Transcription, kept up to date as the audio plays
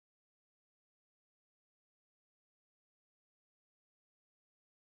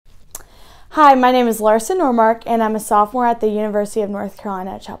Hi, my name is Larsa Normark, and I'm a sophomore at the University of North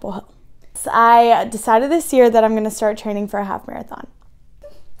Carolina at Chapel Hill. I decided this year that I'm going to start training for a half marathon.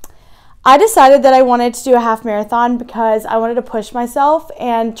 I decided that I wanted to do a half marathon because I wanted to push myself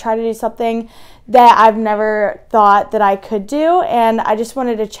and try to do something that I've never thought that I could do, and I just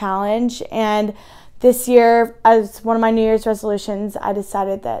wanted a challenge. And this year, as one of my New Year's resolutions, I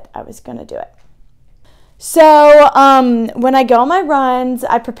decided that I was going to do it. So when I go on my runs,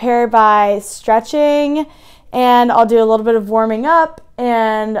 I prepare by stretching, and I'll do a little bit of warming up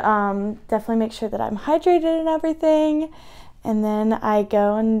and definitely make sure that I'm hydrated and everything. And then I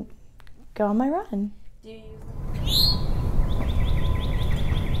go on my run.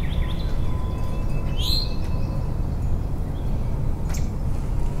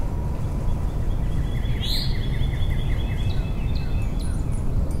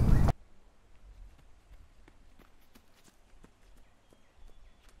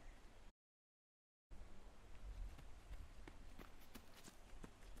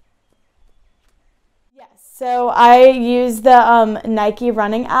 Yes, so I use the Nike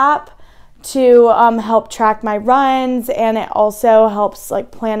running app to help track my runs, and it also helps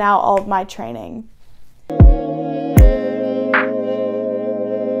plan out all of my training.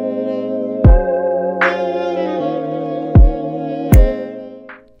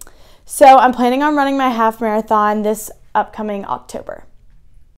 So I'm planning on running my half marathon this upcoming October.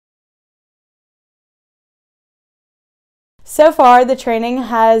 So far, the training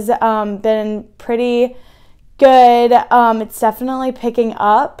has been pretty good. It's definitely picking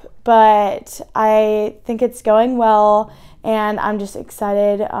up, but I think it's going well, and I'm just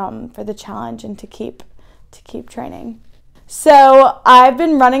excited for the challenge and to keep training. So I've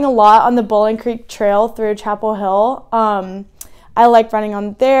been running a lot on the Bowling Creek Trail through Chapel Hill. I like running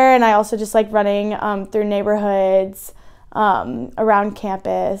on there, and I also just like running through neighborhoods around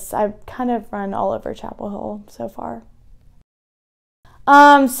campus. I've kind of run all over Chapel Hill so far.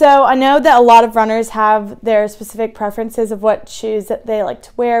 So I know that a lot of runners have their specific preferences of what shoes that they like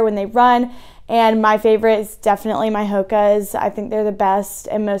to wear when they run, and my favorite is definitely my Hoka's. I think they're the best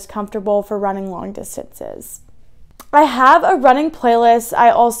and most comfortable for running long distances. I have a running playlist. I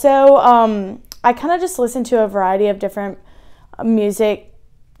also, I kind of just listen to a variety of different music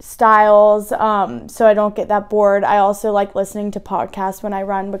styles, so I don't get that bored. I also like listening to podcasts when I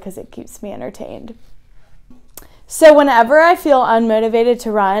run because it keeps me entertained. So whenever I feel unmotivated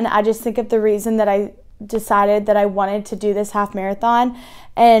to run, I just think of the reason that I decided that I wanted to do this half marathon,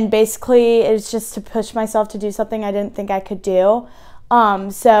 and basically it's just to push myself to do something I didn't think I could do.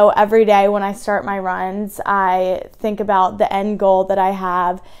 So every day when I start my runs, I think about the end goal that I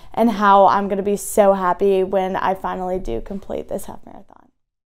have and how I'm going to be so happy when I finally do complete this half marathon.